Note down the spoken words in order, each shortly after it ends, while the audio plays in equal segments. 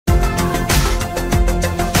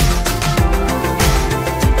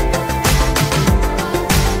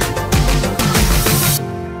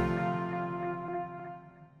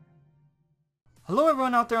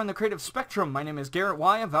everyone out there on the creative spectrum. My name is Garrett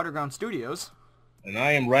Y of Outerground Studios. And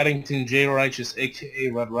I am Reddington J. Righteous, aka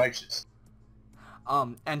Red Righteous.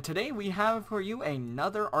 And today we have for you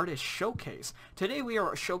another artist showcase. Today we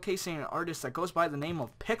are showcasing an artist that goes by the name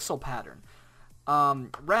of PixelPattern.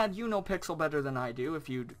 Rad, you know Pixel better than I do, if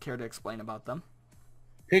you'd care to explain about them.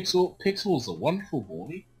 Pixel is a wonderful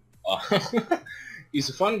boy. He's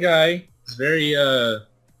a fun guy. He's very, how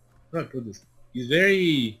do I put this? He's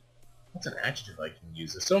very, what's an adjective I can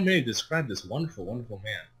use? There's so many to describe this wonderful, wonderful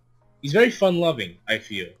man. He's very fun-loving, I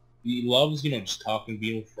feel. He loves, just talking,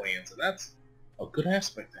 being with friends, and that's a good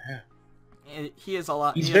aspect to have. He is a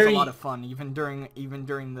lot. He's he very, is a lot of fun, even during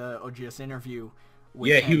the OGS interview.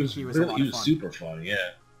 With yeah, him, he was super fun. Yeah.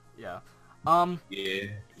 Yeah. Yeah.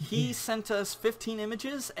 He sent us 15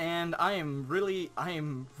 images, and I am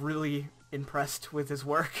really impressed with his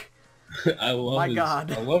work. I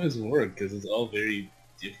love his work because it's all very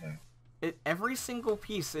different. Every single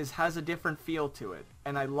piece has a different feel to it,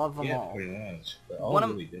 and I love them all. Yeah, pretty much. They're all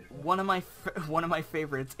really different. One of my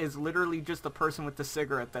favorites is literally just the person with the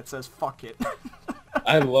cigarette that says "fuck it."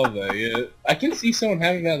 I love that. Yeah, I can see someone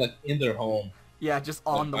having that like in their home. Yeah, just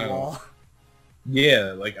on the wall.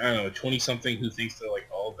 Yeah, like I don't know, 20-something who thinks they're like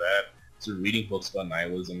all that. So reading books about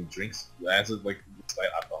nihilism, drinks as a like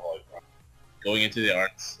alcoholic, going into the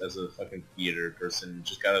arts as a fucking theater person.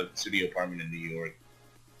 Just got a studio apartment in New York.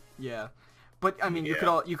 Yeah, but I mean,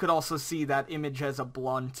 yeah. you could also see that image as a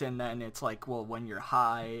blunt, and then it's like, well, when you're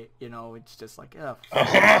high, it's just like,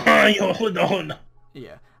 Hold on.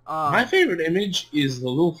 Yeah. My favorite image is the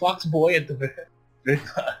little fox boy at the very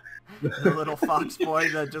the little fox boy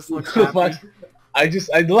that just looks happy. I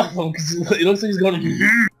love him because it looks like he's going.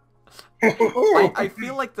 I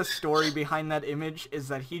feel like the story behind that image is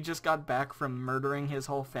that he just got back from murdering his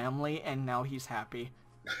whole family, and now he's happy.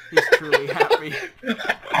 He's truly happy.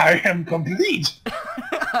 I am complete.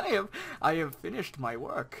 I have finished my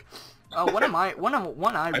work. One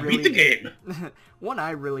I beat the game. One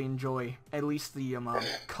I really enjoy, at least the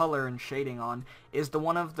color and shading on, is the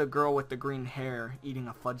one of the girl with the green hair eating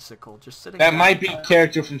a fudgesicle, just sitting. That might be a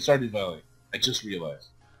character from Stardew Valley. I just realized.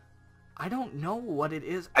 I don't know what it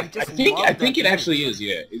is. I think it actually is.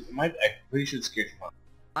 Yeah, I'm pretty sure it's character from.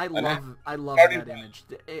 I love that image.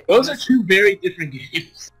 Those are two very different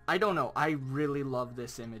games. I don't know. I really love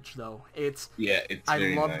this image though. It's I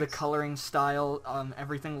very love nice. the coloring style.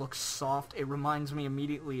 Everything looks soft. It reminds me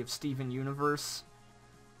immediately of Steven Universe,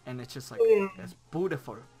 and it's just like it's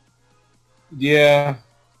beautiful. Yeah.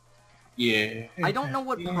 Yeah. I don't know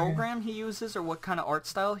what program he uses or what kind of art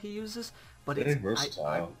style he uses, but very it's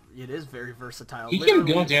versatile. It is very versatile. He can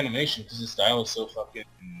go into animation because his style is so fucking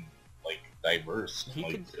diverse. He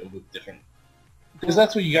could with different. Because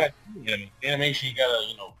that's what you got. Animation, you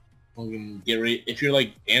gotta get ready. If you're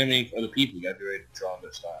like animating for other people, you gotta be ready to draw on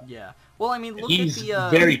their style. Yeah. Well, I mean, He's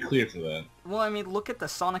very clear for that. Well, I mean, look at the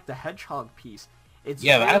Sonic the Hedgehog piece.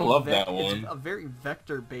 I love that one. It's a very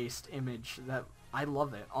vector-based image that I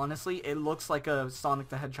love it. Honestly, it looks like a Sonic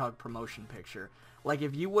the Hedgehog promotion picture. Like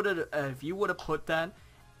if you would have put that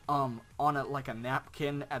on a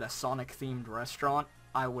napkin at a Sonic-themed restaurant,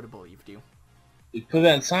 I would have believed you. You put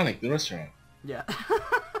that in Sonic the restaurant. Yeah.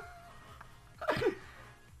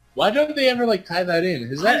 Why don't they ever tie that in?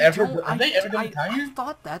 Have they ever done it? I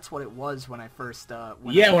thought that's what it was when I first.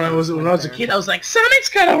 When I was a kid, I was like, Sonic's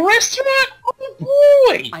got a restaurant. Oh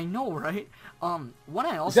boy! I know, right? When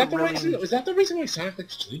I also was that the reason why Sonic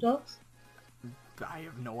likes chili dogs? I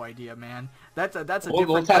have no idea, man. That's a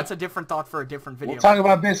different thought for a different video. We'll talk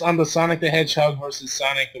about this on the Sonic the Hedgehog versus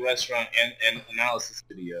Sonic the Restaurant and analysis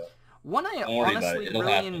video. One I honestly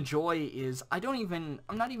really enjoy is I'm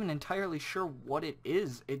not even entirely sure what it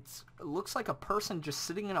is. It looks like a person just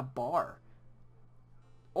sitting in a bar.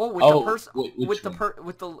 Oh, with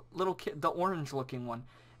the little kid, the orange looking one.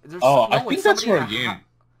 I think that's for a game.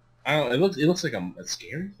 I don't know. It looks like a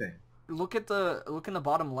scary thing. Look in the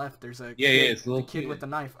bottom left. There's a it's the kid with the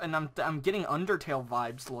knife, and I'm getting Undertale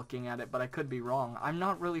vibes looking at it, but I could be wrong. I'm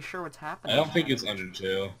not really sure what's happening. I don't think it's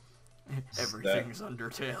Undertale. Everything is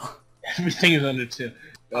Undertale. Everything is Undertale.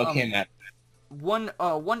 Okay, Matt. One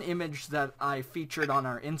image that I featured on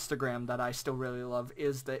our Instagram that I still really love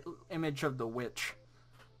is the image of the witch.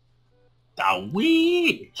 The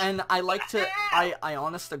witch! And I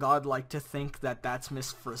honest to God like to think that that's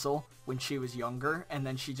Miss Frizzle when she was younger, and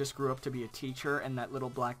then she just grew up to be a teacher, and that little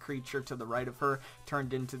black creature to the right of her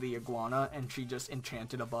turned into the iguana, and she just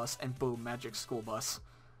enchanted a bus, and boom, magic school bus.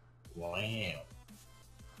 Wow.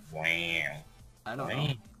 I don't know.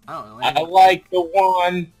 I like the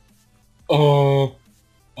one. I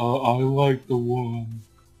like the one.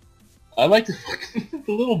 I like the fucking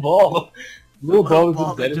the little ball. little ball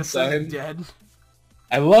ball is dead that just says inside. dead.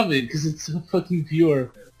 I love it because it's so fucking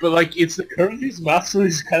pure. But like, it's the curve of his mouth, so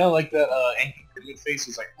he's kind of like that Anki Criminal face.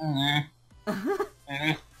 He's like,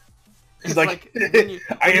 He's like,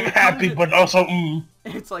 I am happy, but also,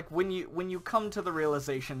 It's like when you come to the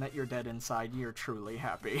realization that you're dead inside, you're truly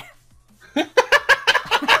happy. Is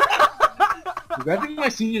that my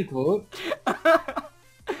senior quote?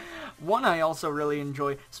 One I also really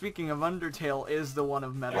enjoy, speaking of Undertale, is the one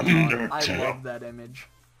of Metatron. I love that image.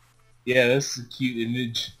 Yeah, that's a cute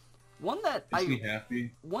image. One that Makes me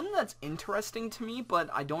happy. One that's interesting to me, but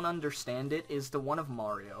I don't understand it, is the one of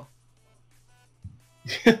Mario.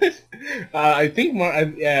 I think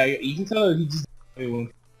yeah, you can tell that he just. I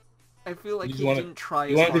feel like he didn't try.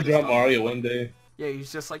 He wanted to draw Mario one day. Yeah,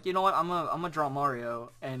 he's just like, you know what? I'm gonna draw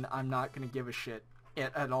Mario, and I'm not gonna give a shit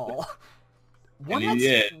at all. One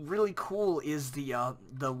that's really cool is the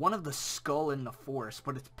one of the skull in the forest,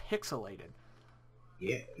 but it's pixelated.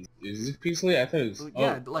 Yeah, is it pixelated? I thought it was.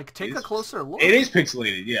 Yeah, like take a closer look. It is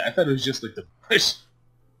pixelated. Yeah, I thought it was just like the brush.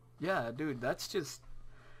 Yeah, dude, that's just.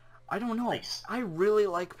 I don't know. Nice. I really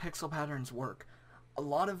like PixelPattern's work. A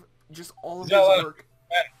lot of just all of his work.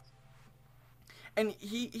 And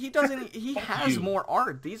he doesn't. He has more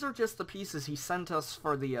art. These are just the pieces he sent us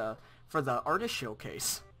for the artist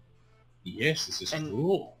showcase. Yes, this is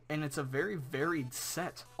cool. And it's a very varied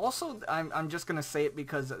set. Also, I'm just gonna say it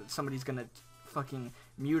because somebody's gonna fucking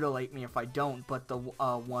mutilate me if I don't. But the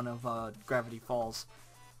one of Gravity Falls.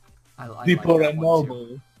 I like that one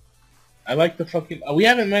too. I like the fucking. We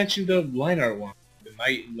haven't mentioned the line art one. The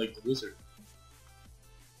knight, like the wizard.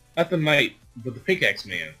 Not the knight, but the pickaxe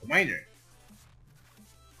man, the miner.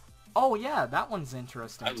 Oh yeah, that one's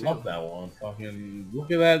interesting too. I love that one. Fucking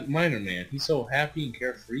look at that miner man. He's so happy and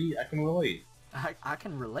carefree. I can relate. I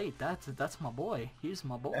can relate. That's my boy. He's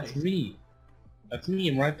my boy. That's me. That's me.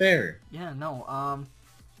 I'm right there. Yeah. No.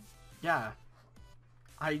 Yeah.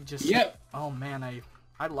 I just. Yep. Oh man, I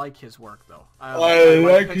like his work though. I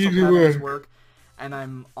like his work, and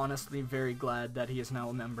I'm honestly very glad that he is now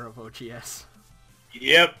a member of OGS.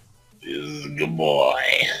 Yep. This is a good boy.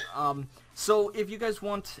 So if you guys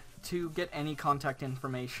want to get any contact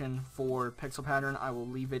information for PixelPattern, I will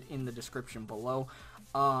leave it in the description below.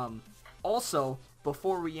 Also,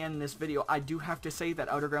 before we end this video, I do have to say that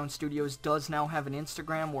Outerground Studios does now have an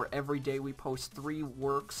Instagram where every day we post 3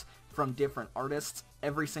 works from different artists.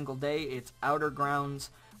 Every single day, it's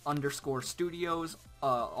outergrounds_studios,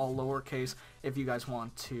 all lowercase, if you guys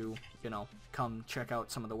want to, you know, come check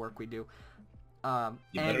out some of the work we do. You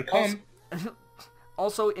better come.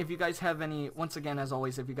 Also, if you guys have any, once again, as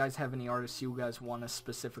always, if you guys have any artists you guys want us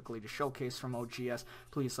specifically to showcase from OGS,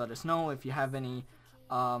 please let us know. If you have any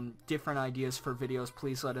different ideas for videos,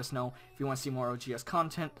 please let us know. If you want to see more OGS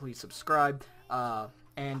content, please subscribe.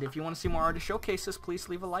 And if you want to see more artist showcases, please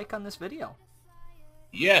leave a like on this video.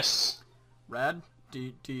 Yes. Rad,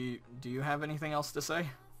 do you have anything else to say?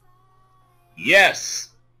 Yes.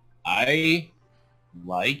 I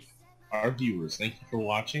like our viewers. Thank you for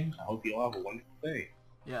watching. I hope you all have a wonderful day.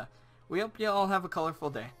 Yeah. We hope you all have a colorful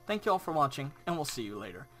day. Thank you all for watching, and we'll see you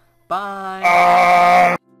later. Bye!